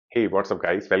Hey, what's up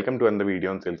guys? Welcome to another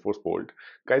video on Salesforce Bolt.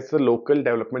 Guys, the local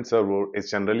development server is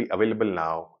generally available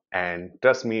now, and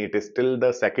trust me, it is still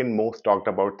the second most talked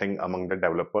about thing among the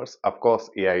developers. Of course,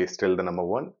 AI is still the number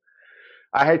one.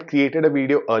 I had created a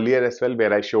video earlier as well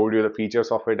where I showed you the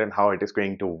features of it and how it is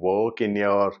going to work in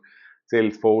your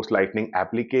Salesforce Lightning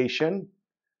application.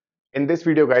 In this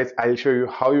video, guys, I'll show you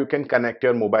how you can connect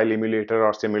your mobile emulator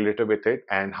or simulator with it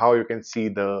and how you can see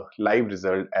the live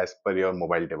result as per your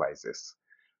mobile devices.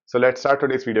 So let's start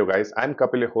today's video, guys. I'm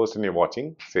Kapil, your host, and you're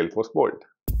watching Salesforce Bolt.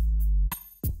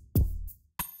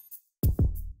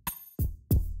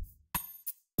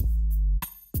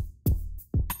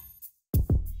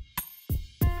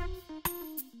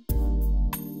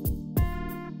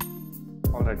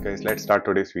 Alright, guys, let's start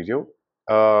today's video.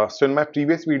 So in my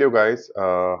previous video, guys,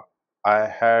 I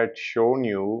had shown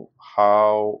you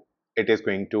how it is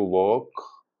going to work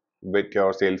with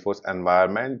your Salesforce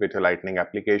environment, with your Lightning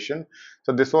application.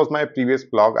 So this was my previous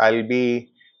blog. I'll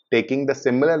be taking the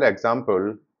similar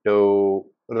example to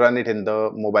run it in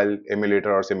the mobile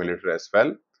emulator or simulator as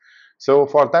well. So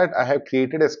for that, I have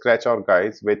created a scratch org,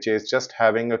 guys, which is just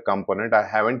having a component. I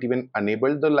haven't even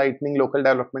enabled the Lightning local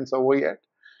development server yet.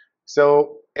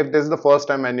 So if this is the first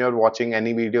time when you're watching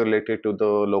any video related to the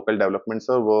local development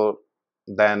server,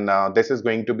 then this is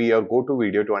going to be your go-to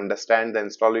video to understand the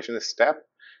installation step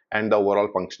and the overall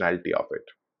functionality of it.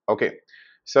 Okay,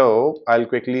 so I'll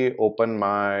quickly open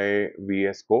my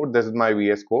VS Code. This is my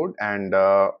VS Code, and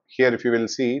here if you will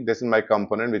see, this is my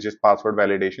component, which is password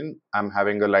validation. I'm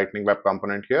having a Lightning Web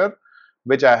component here,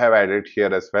 which I have added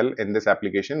here as well in this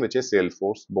application, which is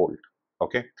Salesforce Bolt.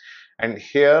 Okay, and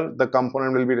here the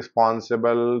component will be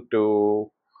responsible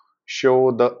to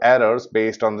show the errors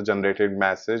based on the generated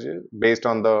messages based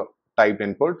on the typed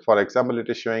input. For example, it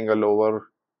is showing a lower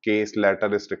case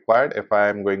letter is required. If I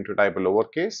am going to type a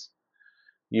lowercase,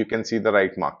 you can see the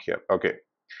right mark here. Okay,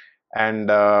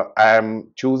 and I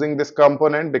am choosing this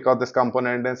component because this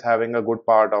component is having a good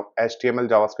part of HTML,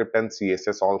 JavaScript, and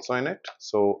CSS also in it.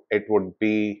 So it could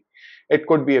be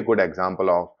a good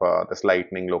example of this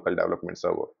Lightning local development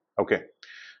server. Okay,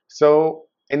 so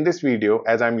in this video,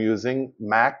 as I'm using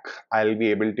Mac, I'll be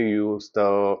able to use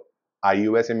the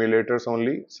iOS emulators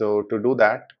only. So to do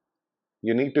that,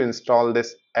 you need to install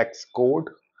this Xcode.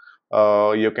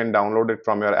 You can download it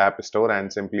from your app store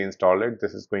and simply install it.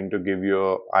 This is going to give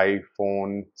you an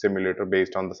iPhone simulator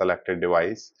based on the selected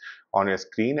device on your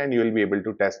screen, and you will be able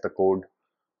to test the code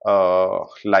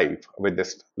live with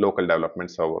this local development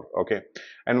server. Okay,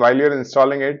 and while you're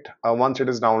installing it, once it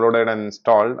is downloaded and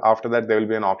installed, after that there will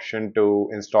be an option to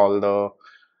install the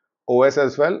OS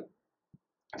as well.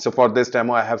 So for this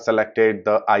demo, I have selected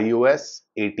the iOS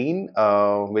 18,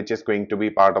 which is going to be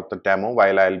part of the demo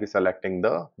while I'll be selecting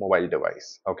the mobile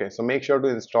device. Okay, so make sure to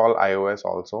install iOS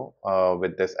also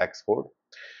with this Xcode.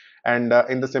 And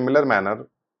in the similar manner,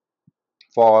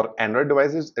 for Android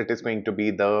devices, it is going to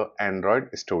be the Android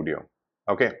Studio.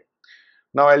 Okay,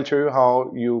 now I'll show you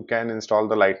how you can install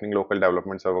the Lightning local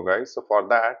development server, guys. So for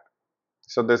that,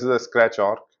 so this is a scratch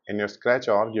org. In your scratch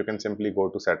org, you can simply go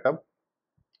to setup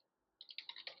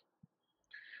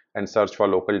and search for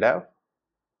local dev.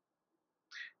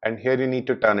 And here you need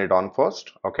to turn it on first.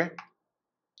 Okay,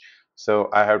 so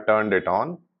I have turned it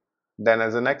on. Then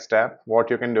as a next step, what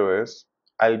you can do is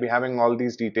I'll be having all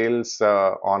these details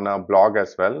on a blog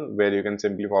as well, where you can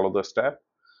simply follow the step.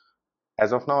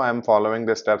 As of now, I'm following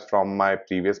the steps from my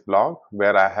previous blog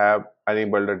where I have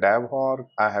enabled a dev org,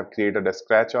 I have created a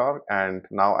scratch org, and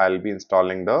now I'll be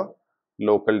installing the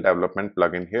local development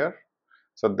plugin here.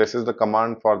 So this is the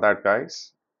command for that,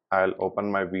 guys. I'll open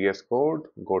my VS Code,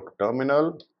 go to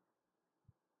terminal,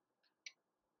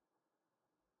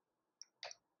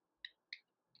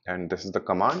 and this is the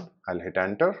command. I'll hit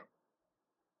enter.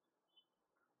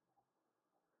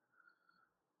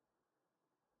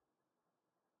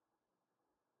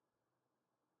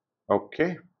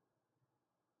 Okay,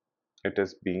 it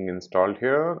is being installed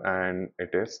here and it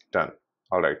is done.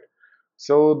 All right,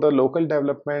 so the local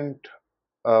development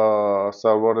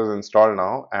server is installed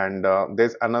now, and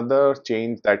there's another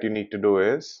change that you need to do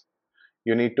is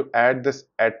you need to add this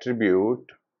attribute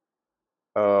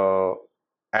uh,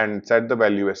 and set the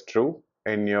value as true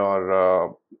in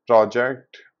your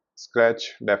project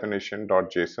scratch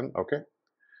definition.json. Okay,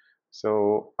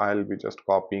 so I'll be just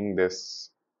copying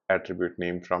this attribute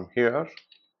name from here.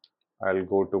 I'll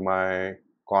go to my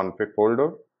config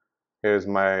folder. Here's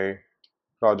my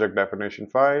project definition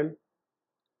file.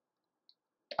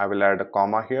 I will add a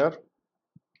comma here,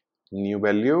 new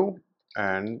value,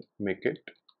 and make it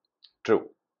true.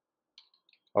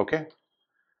 Okay,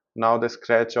 Now the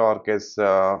Scratch org is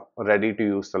ready to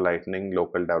use the Lightning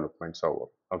local development server.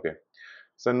 Okay.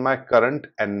 So in my current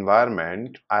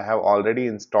environment, I have already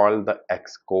installed the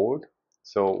Xcode.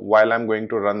 So while I'm going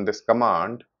to run this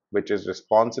command, which is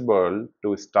responsible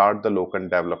to start the local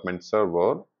development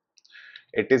server,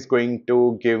 it is going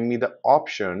to give me the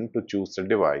option to choose the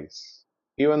device.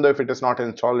 Even though if it is not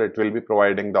installed, it will be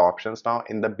providing the options. Now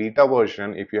in the beta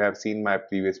version, if you have seen my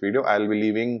previous video, I'll be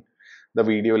leaving the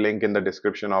video link in the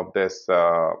description of this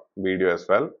video as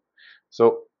well.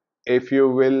 So if you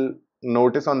will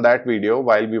notice on that video,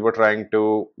 while we were trying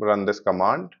to run this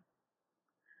command,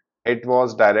 it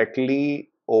was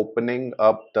directly opening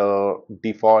up the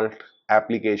default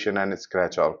application and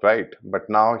scratch out, right? But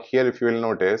now here, if you will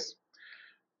notice,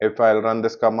 if I'll run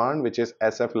this command, which is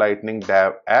sf lightning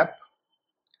dev app,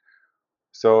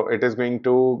 so it is going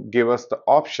to give us the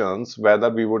options whether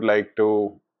we would like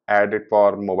to add it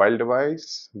for mobile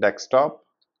device, desktop,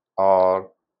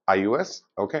 or iOS.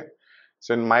 Okay.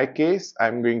 So in my case,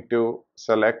 I'm going to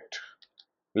select,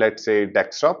 let's say,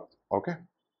 desktop. Okay.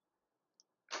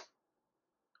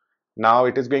 Now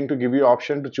it is going to give you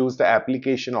option to choose the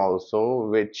application also,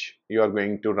 which you are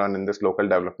going to run in this local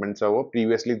development server.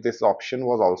 Previously, this option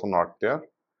was also not there.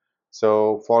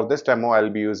 So for this demo, I'll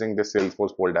be using the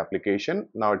Salesforce Bolt application.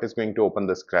 Now it is going to open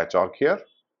the Scratch org here.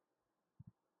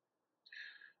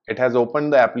 It has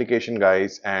opened the application,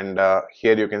 guys, and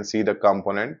here you can see the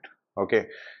component. Okay.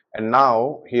 And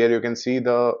now here you can see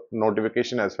the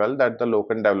notification as well that the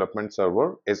local development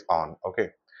server is on. Okay.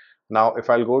 Now if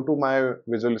I'll go to my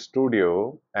Visual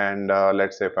Studio and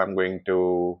let's say if I'm going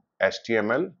to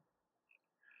HTML,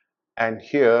 and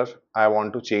here I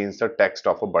want to change the text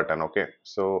of a button. Okay.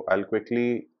 So I'll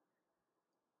quickly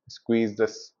squeeze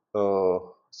this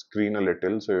screen a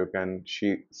little so you can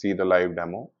see the live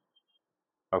demo.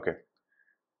 Okay.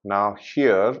 Now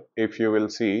here, if you will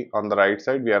see on the right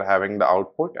side, we are having the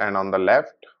output, and on the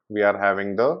left, we are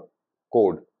having the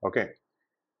code. Okay.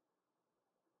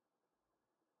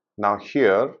 Now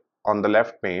here on the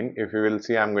left pane, if you will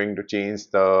see, I'm going to change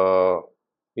the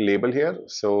label here.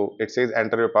 So it says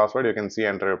enter your password. You can see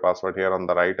enter your password here on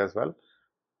the right as well.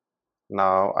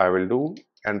 Now I will do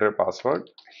enter password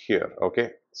here. Okay.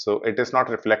 So it is not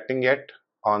reflecting yet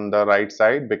on the right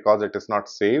side because it is not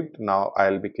saved. Now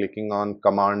I'll be clicking on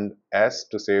Command S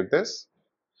to save this.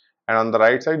 And on the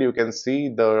right side, you can see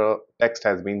the text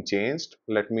has been changed.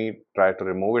 Let me try to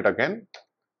remove it again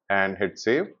and hit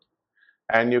save.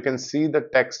 And you can see the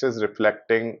text is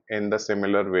reflecting in the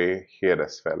similar way here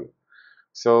as well.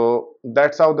 So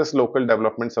that's how this local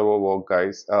development server works,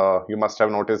 guys. You must have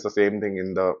noticed the same thing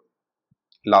in the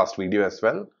last video as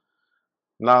well.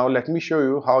 Now let me show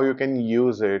you how you can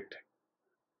use it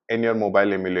in your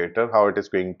mobile emulator, how it is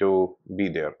going to be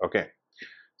there. Okay.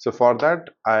 So for that,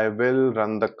 I will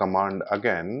run the command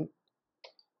again.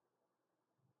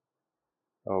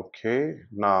 Okay,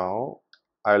 now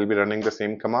I'll be running the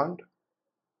same command,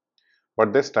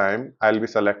 but this time I'll be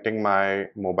selecting my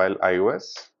mobile iOS.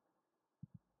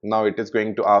 Now it is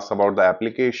going to ask about the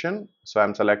application. So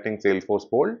I'm selecting Salesforce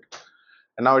Bolt.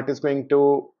 And now it is going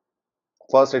to,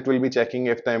 first it will be checking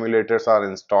if the emulators are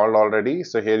installed already.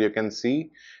 So here you can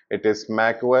see it is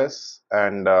Mac OS,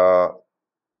 and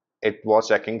it was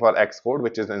checking for Xcode,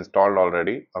 which is installed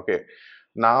already. Okay.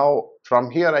 Now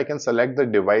from here I can select the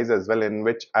device as well in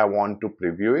which I want to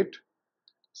preview it.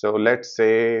 So let's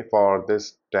say for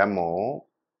this demo,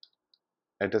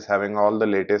 it is having all the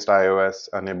latest iOS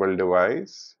enabled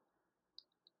device.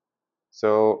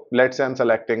 So let's say I'm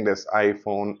selecting this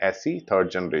iPhone SE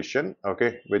third generation,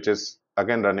 okay, which is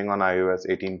again running on iOS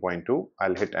 18.2.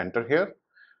 I'll hit enter here,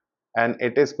 and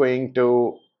it is going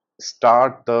to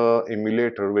start the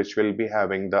emulator which will be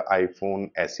having the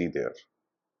iPhone SE there.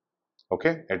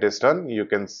 Okay, it is done. You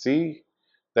can see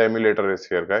the emulator is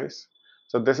here, guys.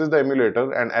 So this is the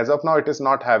emulator, and as of now it is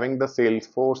not having the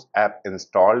Salesforce app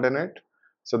installed in it.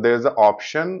 So there's the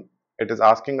option. It is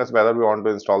asking us whether we want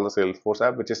to install the Salesforce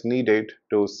app, which is needed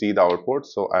to see the output.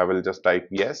 So I will just type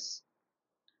yes.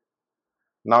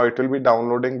 Now it will be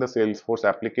downloading the Salesforce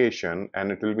application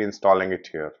and it will be installing it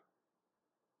here.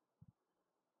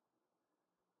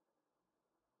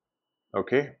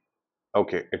 Okay.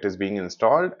 Okay, it is being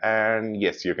installed, and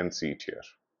yes, you can see it here.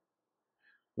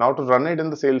 Now to run it in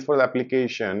the Salesforce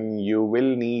application, you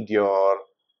will need your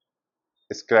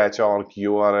Scratch org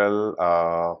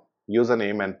URL,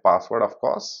 username and password, of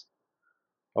course.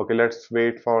 Okay, let's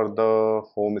wait for the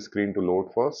home screen to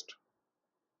load first.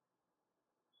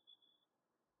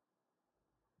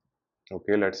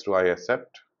 Okay, let's do I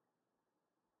accept.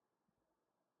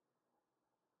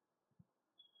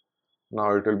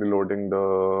 Now it will be loading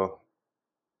the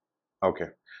Okay,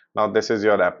 now this is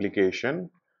your application.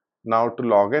 Now to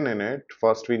log in it,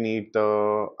 first we need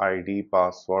the ID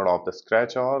password of the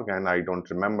scratch org, and I don't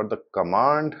remember the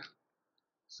command.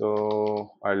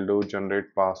 So I'll do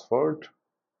generate password.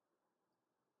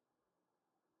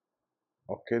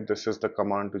 Okay, this is the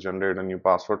command to generate a new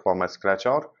password for my scratch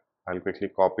org. I'll quickly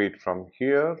copy it from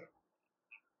here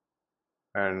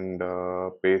and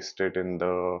paste it in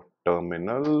the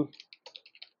terminal.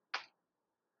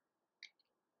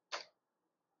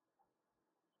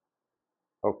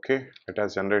 Okay, it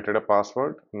has generated a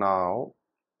password. Now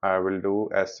I will do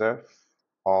sf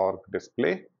org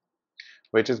display,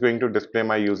 which is going to display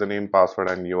my username, password,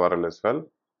 and URL as well.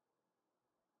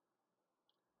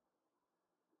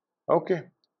 Okay,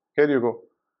 here you go.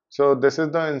 So this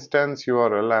is the instance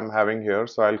URL I'm having here.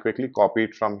 So I'll quickly copy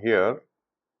it from here,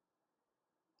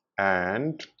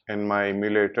 and in my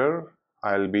emulator,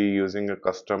 I'll be using a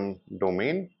custom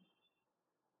domain.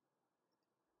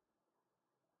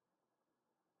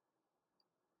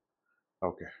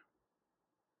 Okay,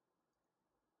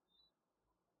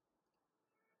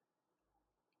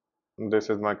 this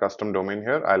is my custom domain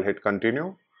here. I'll hit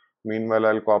continue. Meanwhile,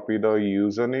 I'll copy the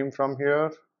username from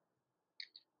here,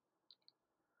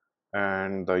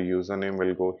 and the username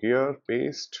will go here,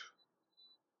 paste.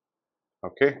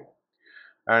 Okay,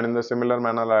 and in the similar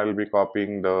manner, I'll be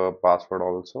copying the password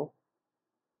also,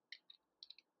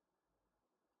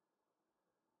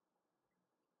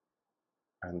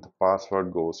 and the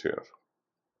password goes here.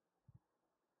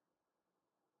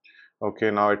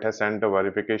 Okay, now it has sent a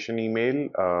verification email.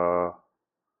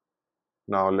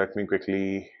 Now let me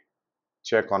quickly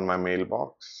check on my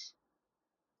mailbox.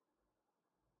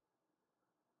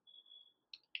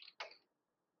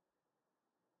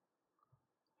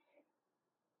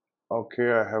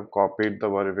 Okay, I have copied the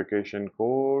verification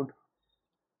code.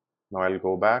 Now I'll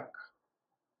go back.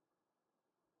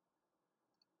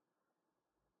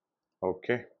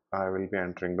 Okay, I will be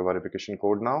entering the verification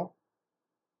code now.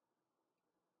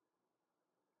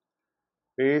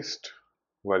 Paste,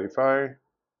 verify,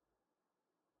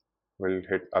 we'll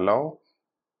hit allow.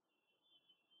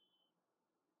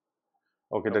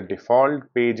 Okay, the default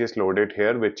page is loaded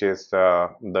here, which is the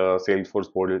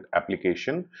Salesforce portal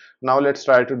application. Now let's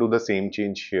try to do the same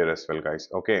change here as well, guys.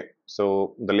 Okay,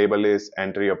 so the label is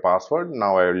enter your password.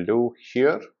 Now I will do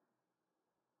here,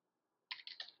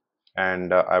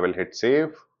 and I will hit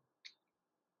save.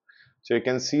 So you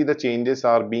can see the changes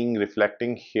are being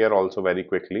reflecting here also very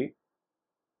quickly.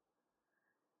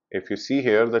 If you see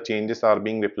here, the changes are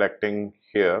being reflecting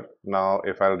here. Now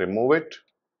if I'll remove it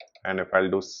and if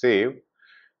I'll do save,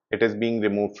 it is being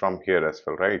removed from here as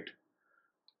well, right?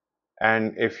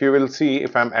 And if you will see,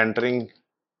 if I'm entering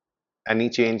any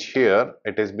change here,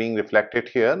 it is being reflected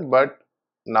here. But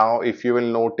now if you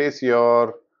will notice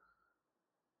your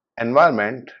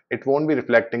environment, it won't be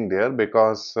reflecting there,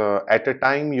 because at a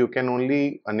time you can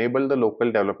only enable the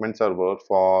local development server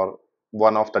for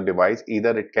one of the device.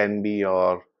 Either it can be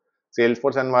your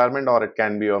Salesforce environment or it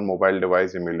can be your mobile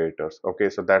device emulators. Okay,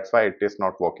 so that's why it is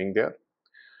not working there.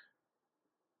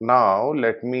 Now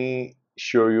let me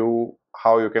show you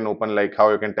how you can open, like how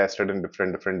you can test it in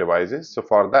different devices. So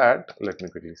for that, let me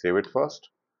quickly save it first.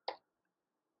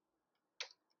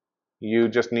 You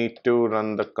just need to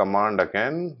run the command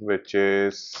again, which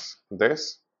is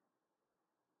this.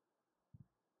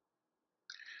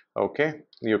 Okay,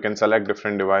 you can select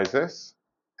different devices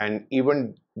and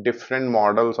even different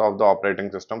models of the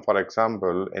operating system. For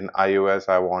example, in iOS,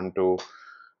 I want to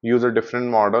use a different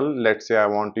model. Let's say I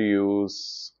want to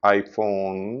use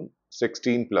iPhone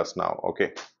 16 plus now.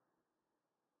 Okay,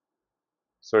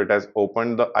 so it has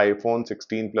opened the iPhone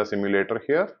 16 plus emulator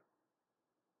here.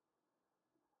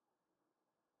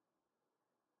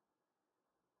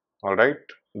 All right,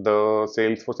 the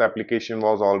Salesforce application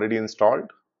was already installed.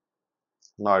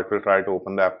 Now it will try to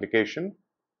open the application.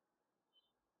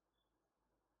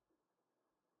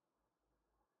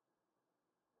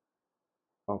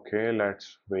 Okay,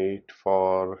 let's wait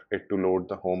for it to load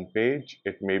the home page.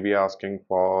 It may be asking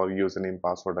for username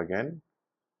password again.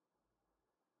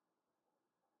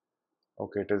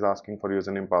 Okay, it is asking for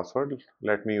username password.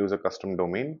 Let me use a custom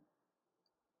domain.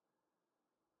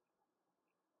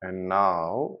 And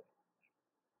now,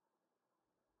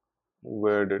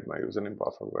 where did my username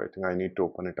password go? I think I need to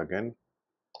open it again.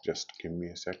 Just give me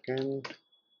a second.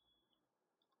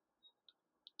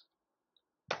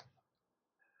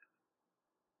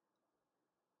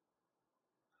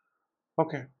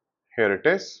 Okay, here it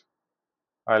is.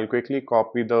 I'll quickly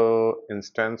copy the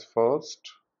instance first,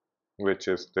 which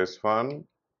is this one.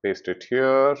 Paste it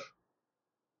here.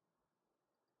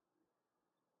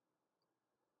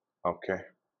 Okay.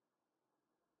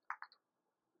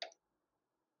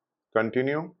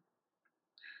 Continue.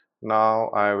 Now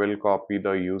I will copy the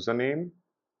username,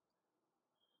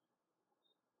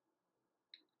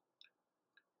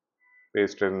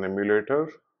 paste it in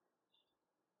emulator.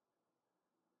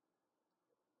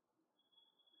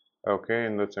 Okay,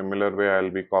 in the similar way,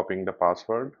 I'll be copying the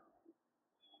password.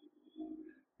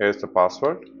 Here's the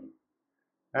password,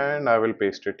 and I will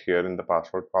paste it here in the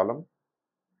password column.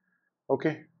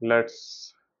 Okay,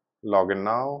 let's log in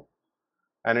now,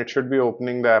 and it should be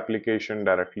opening the application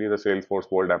directly, the Salesforce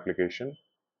Vault application.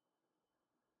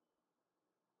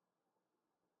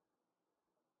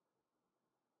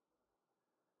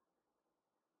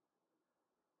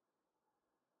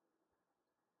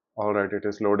 All right, it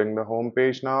is loading the home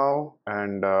page now,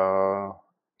 and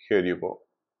here you go.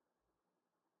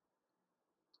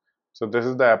 So this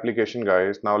is the application,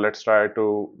 guys. Now let's try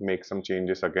to make some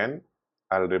changes again.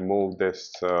 I'll remove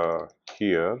this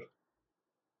here.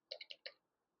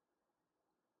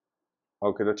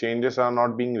 Okay, the changes are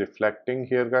not being reflecting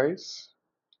here, guys.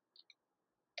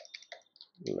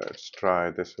 Let's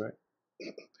try this way.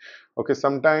 Okay,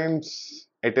 sometimes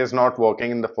it is not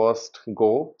working in the first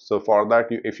go. So for that,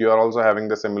 if you are also having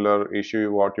the similar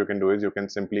issue, what you can do is you can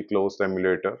simply close the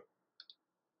emulator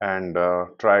and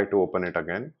try to open it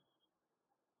again.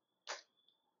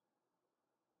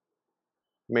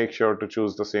 Make sure to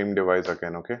choose the same device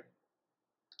again, okay?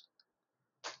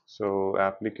 So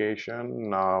application,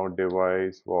 now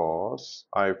device was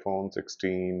iPhone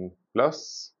 16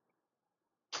 Plus.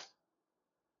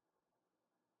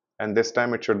 And this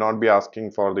time it should not be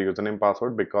asking for the username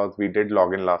password because we did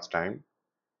log in last time.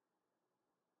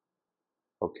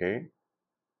 Okay.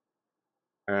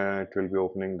 And it will be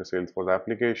opening the Salesforce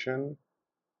application.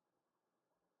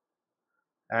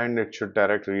 And it should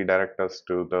redirect us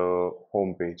to the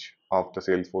home page of the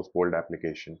Salesforce Bold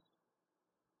application.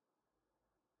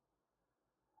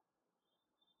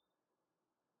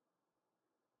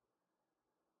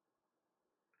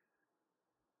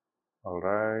 All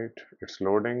right, it's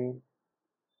loading.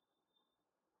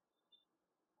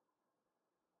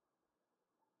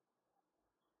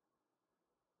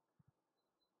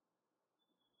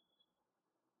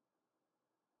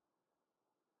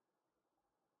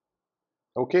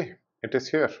 Okay, it is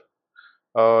here.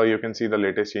 You can see the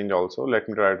latest change also. Let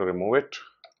me try to remove it.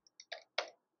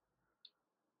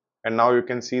 And now you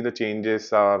can see the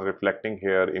changes are reflecting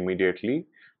here immediately.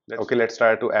 Okay, let's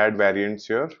try to add variants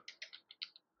here.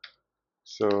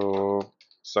 So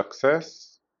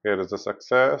success, here is the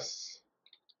success.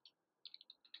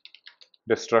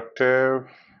 Destructive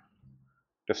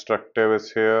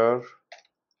is here.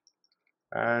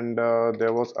 And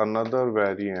there was another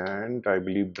variant, I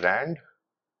believe brand.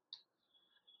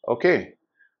 Okay,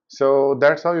 so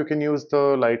that's how you can use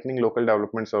the Lightning local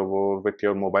development server with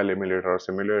your mobile emulator or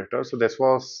simulator. So this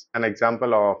was an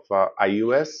example of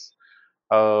iOS.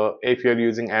 If you're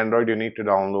using Android, you need to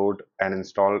download and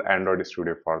install Android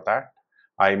Studio for that.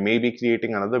 I may be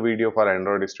creating another video for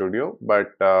Android Studio, but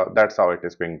that's how it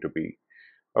is going to be.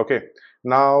 Okay,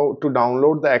 now to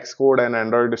download the Xcode and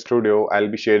Android Studio, I'll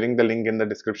be sharing the link in the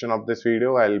description of this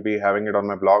video. I'll be having it on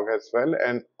my blog as well,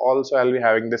 and also I'll be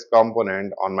having this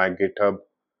component on my GitHub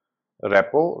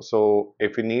repo. So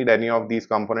if you need any of these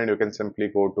components, you can simply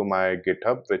go to my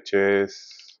GitHub, which is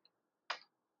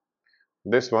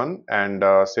this one, and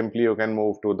simply you can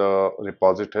move to the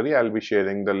repository. I'll be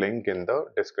sharing the link in the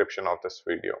description of this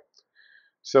video.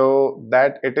 So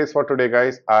that it is for today,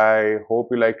 guys. I hope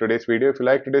you like today's video. If you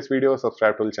like today's video,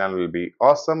 subscribe to the channel will be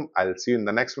awesome. I'll see you in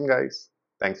the next one, guys.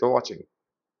 Thanks for watching.